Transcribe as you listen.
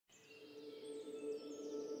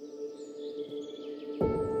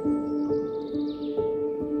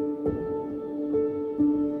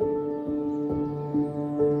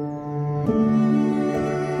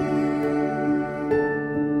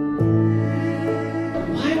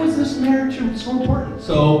is marriage so important?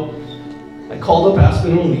 So I called up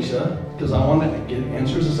Aspen Alisha because I wanted to get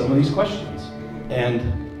answers to some of these questions. And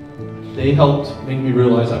they helped make me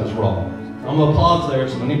realize I was wrong. I'm gonna pause there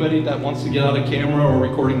so anybody that wants to get out a camera or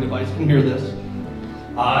recording device can hear this.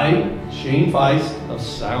 I, Shane Feist of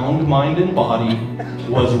Sound, Mind, and Body,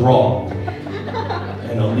 was wrong.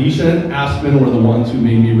 And Alisha and Aspen were the ones who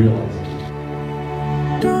made me realize it.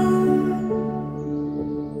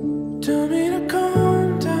 Tell me to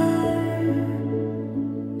calm down.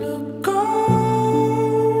 Look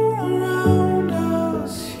all around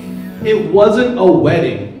us here. It wasn't a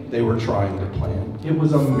wedding they were trying to plan. It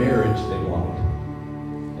was a marriage they wanted.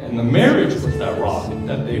 And the marriage was that rock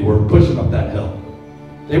that they were pushing up that hill.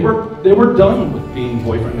 They were done with being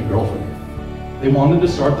boyfriend and girlfriend. They wanted to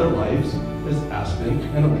start their lives as Aspen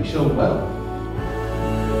and Alisha well.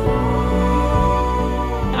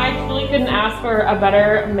 I truly couldn't ask for a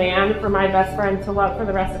better man for my best friend to love for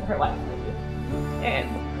the rest of her life. And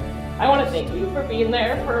I want to thank you for being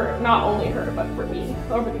there for not only her, but for me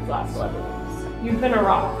over these last 11 weeks. You've been a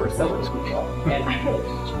rock for so many people, and I really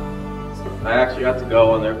appreciate you. I actually got to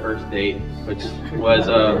go on their first date, which was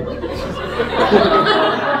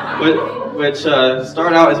which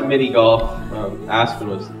started out as mini golf. Aspen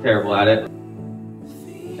was terrible at it.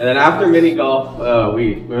 And then after mini golf,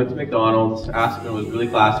 we went to McDonald's. Aspen was really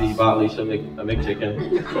classy. He bought Alisha a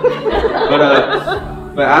McChicken.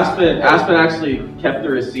 but Aspen actually kept the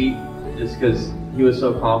receipt just because he was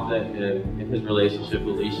so confident in his relationship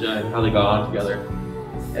with Alisha and how they got on together.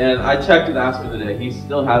 And I checked with Aspen today. He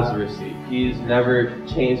still has the receipt. He's never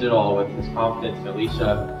changed at all with his confidence in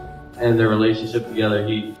Alisha and their relationship together.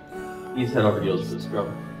 He's head over heels for this girl.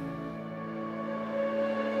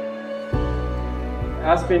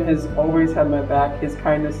 Aspen has always had my back. His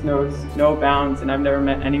kindness knows no bounds, and I've never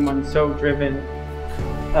met anyone so driven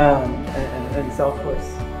and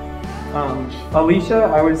selfless. Alisha,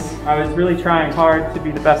 I was really trying hard to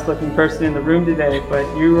be the best looking person in the room today, but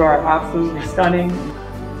you are absolutely stunning.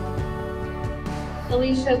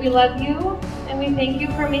 Alisha, we love you, and we thank you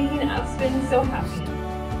for making Aspen so happy.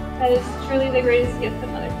 That is truly the greatest gift a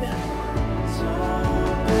mother can have.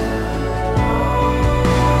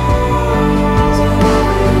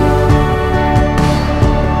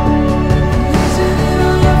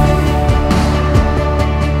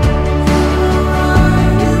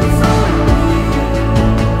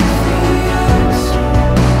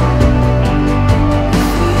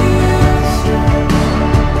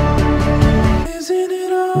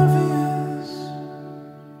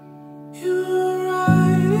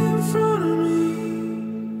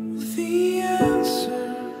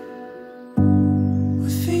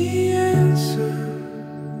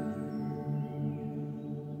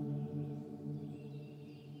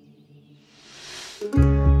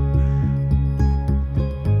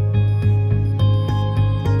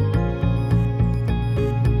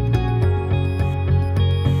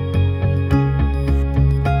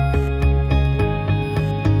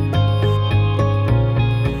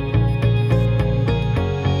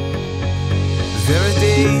 There are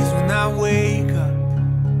days when I wake up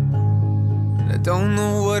and I don't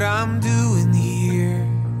know what I'm doing here.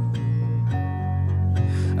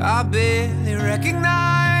 I barely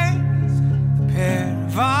recognize the pair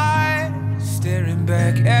of eyes staring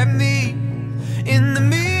back at me in the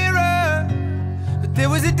mirror. But there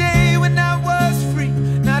was a day when I was free,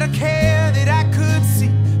 not a care that I could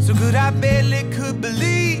see. So good I barely could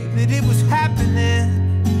believe that it was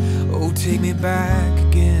happening. Oh, take me back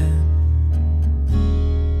again.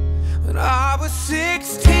 When I was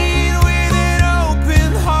 16 with an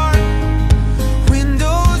open heart,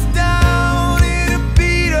 windows down in a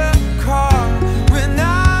beat-up car. When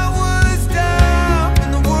I was down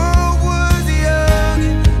and the world was young,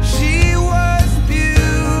 and she was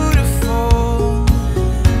beautiful.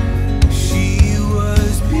 She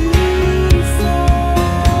was beautiful.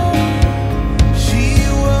 She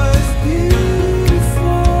was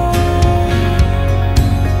beautiful.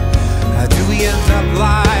 How do we end up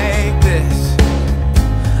like this?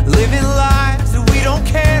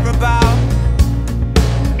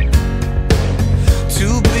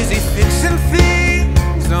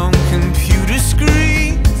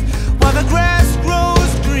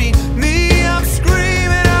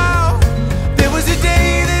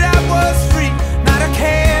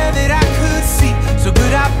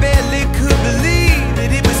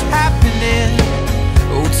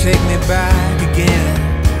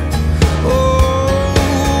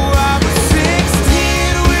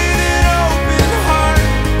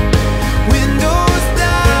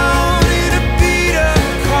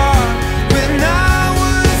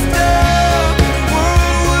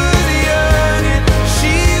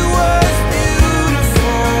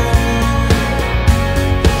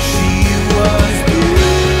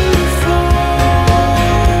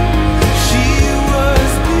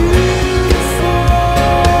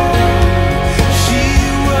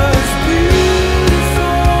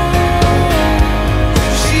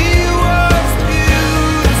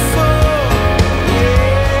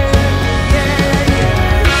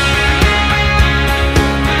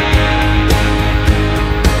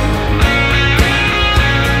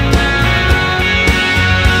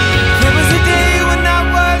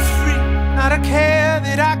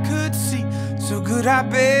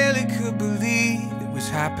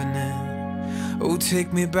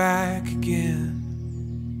 take me back again.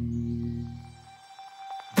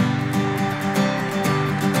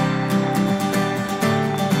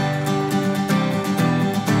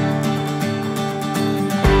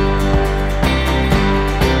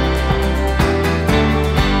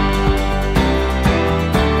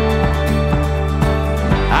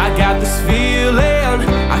 I got this feeling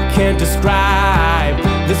I can't describe.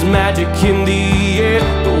 There's magic in the air,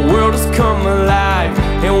 the world has come alive.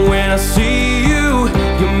 And when I see you,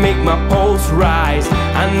 you make my pulse rise.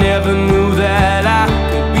 I never knew that I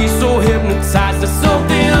could be so hypnotized. There's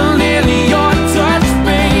something in your touch,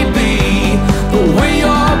 baby, the way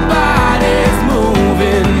your body's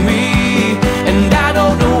moving me. And I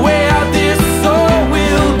don't know where this soul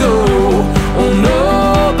will go. Oh,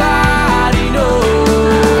 nobody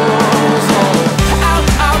knows. Oh, out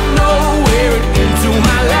of nowhere into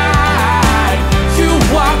my life, you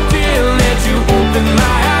walked in and you opened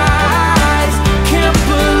my eyes. Can't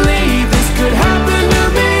believe this could happen to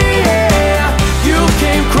me, yeah. You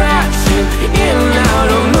came crashing in out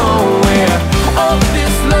of nowhere. Oh,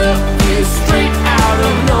 this love is straight out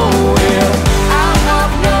of nowhere. Out of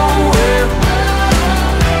nowhere.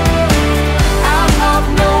 Out of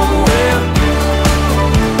nowhere.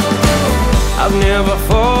 I've never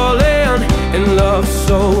fallen in love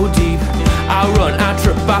so deep. I run, I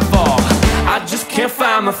trip, I fall, I just can't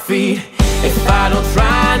find my feet. If I don't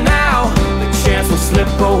try now, the chance will slip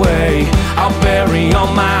away. I'll bury all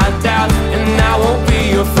my doubts and I won't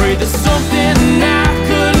be afraid. There's something I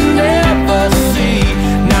could never see.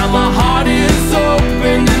 Now my heart is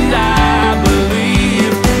open and I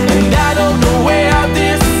believe. And I don't know where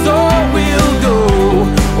this soul will go.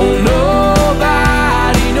 Oh,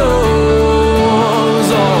 nobody knows.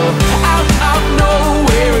 Oh, out of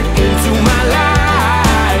nowhere into my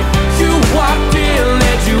life, you walked in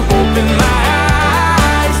and you opened my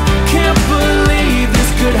eyes. Can't believe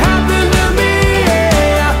this could happen to me,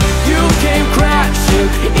 yeah. You came crashing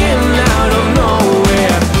in out of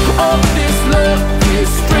nowhere. Oh, this love is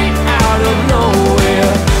straight out of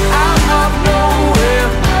nowhere. Out of nowhere.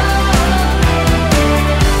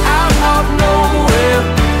 Out of nowhere.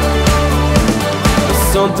 There's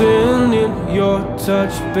something in your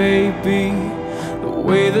touch, baby, the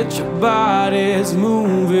way that your body's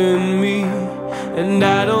moving me. And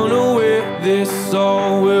I don't know where this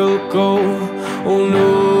all will go. Oh,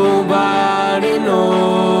 nobody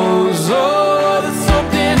knows. Oh, there's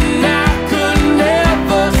something I could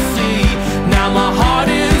never see. Now my heart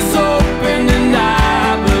is open and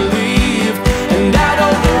I believe. And I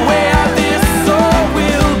don't know where this soul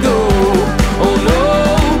will go. Oh,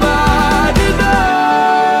 nobody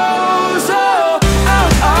knows. Oh,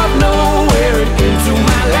 out of nowhere into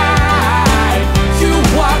my life, you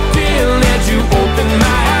walked in and you opened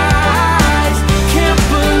my eyes. Can't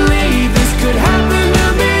believe this could happen to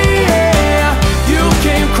me, yeah. You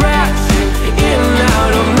came crashing in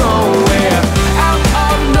out of nowhere. Out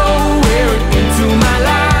of nowhere into my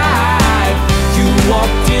life, you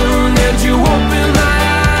walked in and you opened my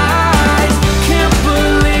eyes. Can't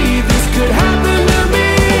believe this could happen to me,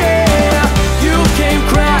 yeah. You came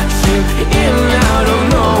crashing in out of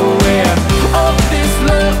nowhere. Oh, this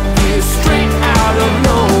love is straight out of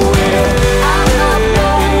nowhere. Out of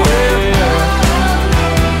nowhere.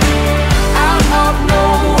 Out of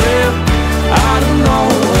nowhere. Out of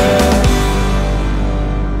nowhere.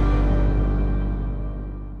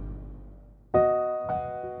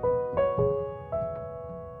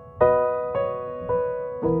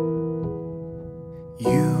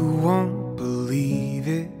 You won't believe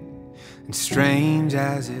it, and strange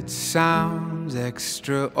as it sounds,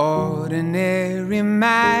 extraordinary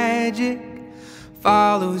magic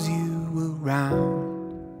follows you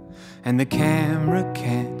around, and the camera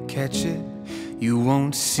can't catch it. You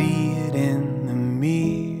won't see it in the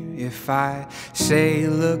mirror. If I say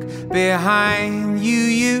look behind you,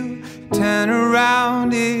 you turn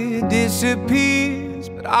around, it disappears.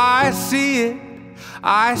 But I see it,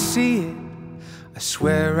 I see it, I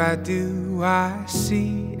swear I do. I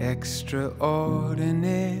see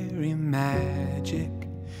extraordinary magic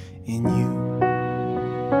in you.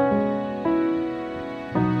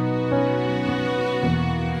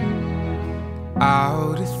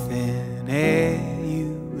 Out of thin air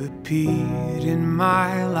you appeared in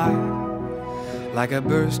my life, like a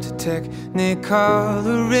burst of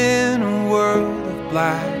technicolor in a world of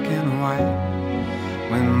black and white.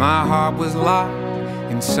 When my heart was locked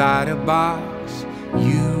inside a box,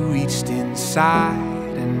 you reached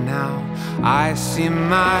inside, and now I see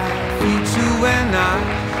my future when I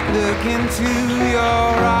look into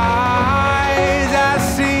your eyes. I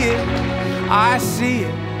see it, I see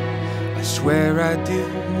it, I swear I do.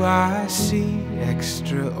 I see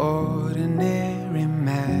extraordinary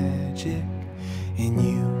magic in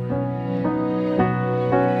you.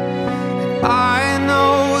 And I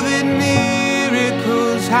know that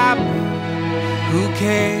miracles happen. Who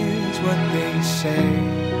cares what they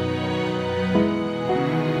say?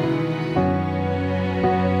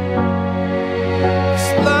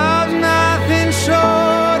 Love's nothing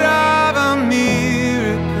short of a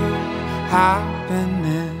miracle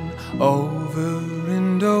happening over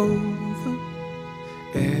and over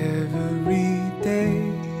every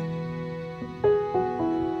day.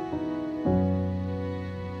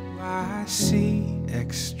 I see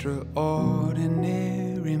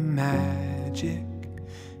extraordinary magic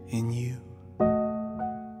in you.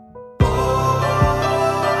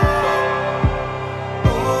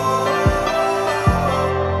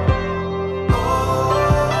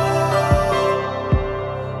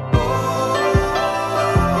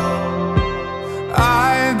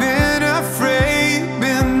 I've been afraid,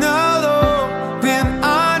 been alone, been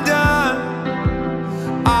undone.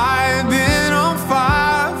 I've been on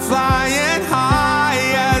fire, flying high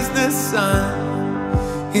as the sun.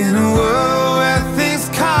 In a world where things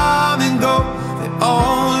come and go, the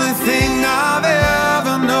only thing I've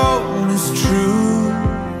ever known is true.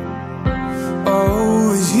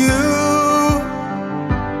 Oh, is you.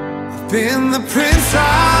 I've been the prince,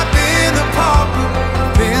 I've been the pauper,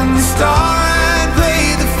 been the star and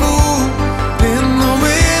played the fool, been the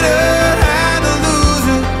winner and the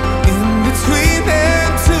loser, in between them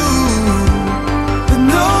two. But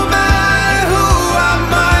no matter who I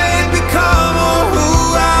might become or who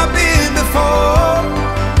I've been before,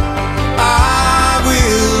 I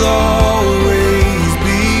will always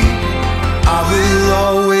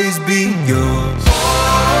be yours.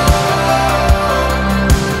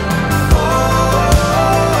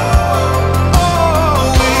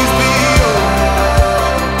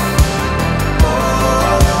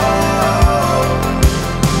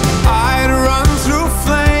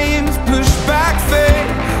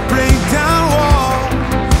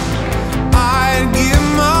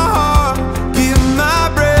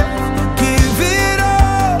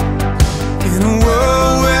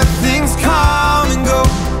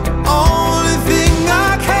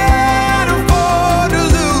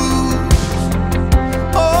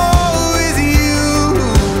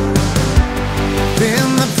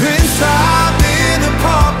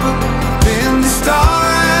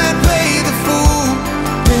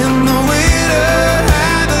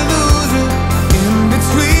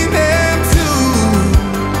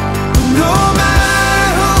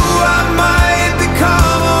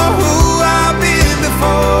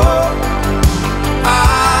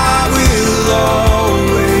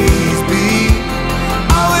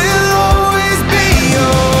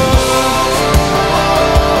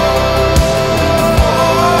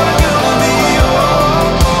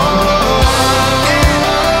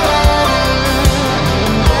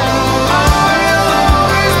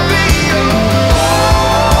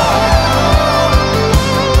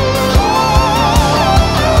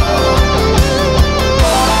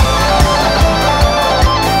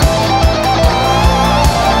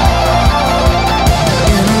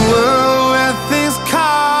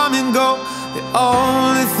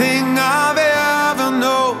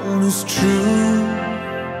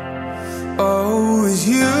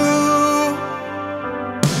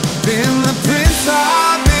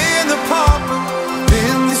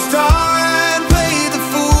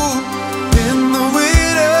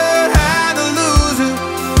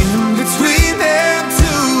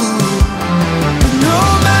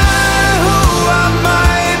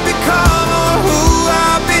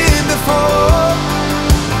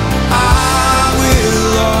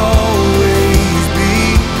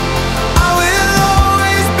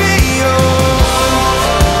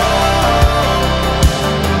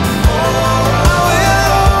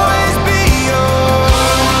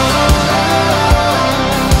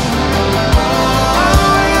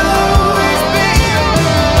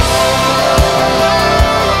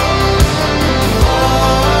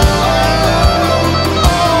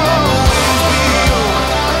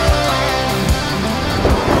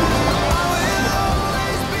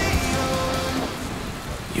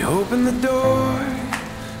 Opened the door,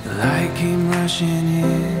 the light came rushing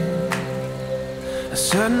in. I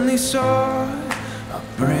suddenly saw a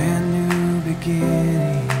brand new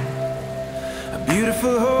beginning, a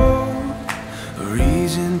beautiful hope, a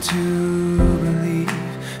reason to believe.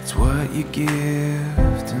 It's what you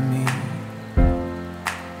give to me.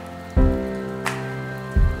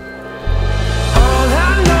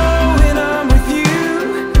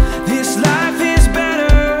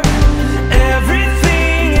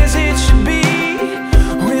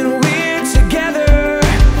 Together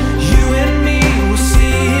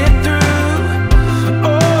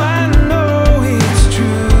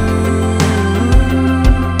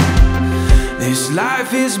 'cause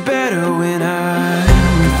life is better when I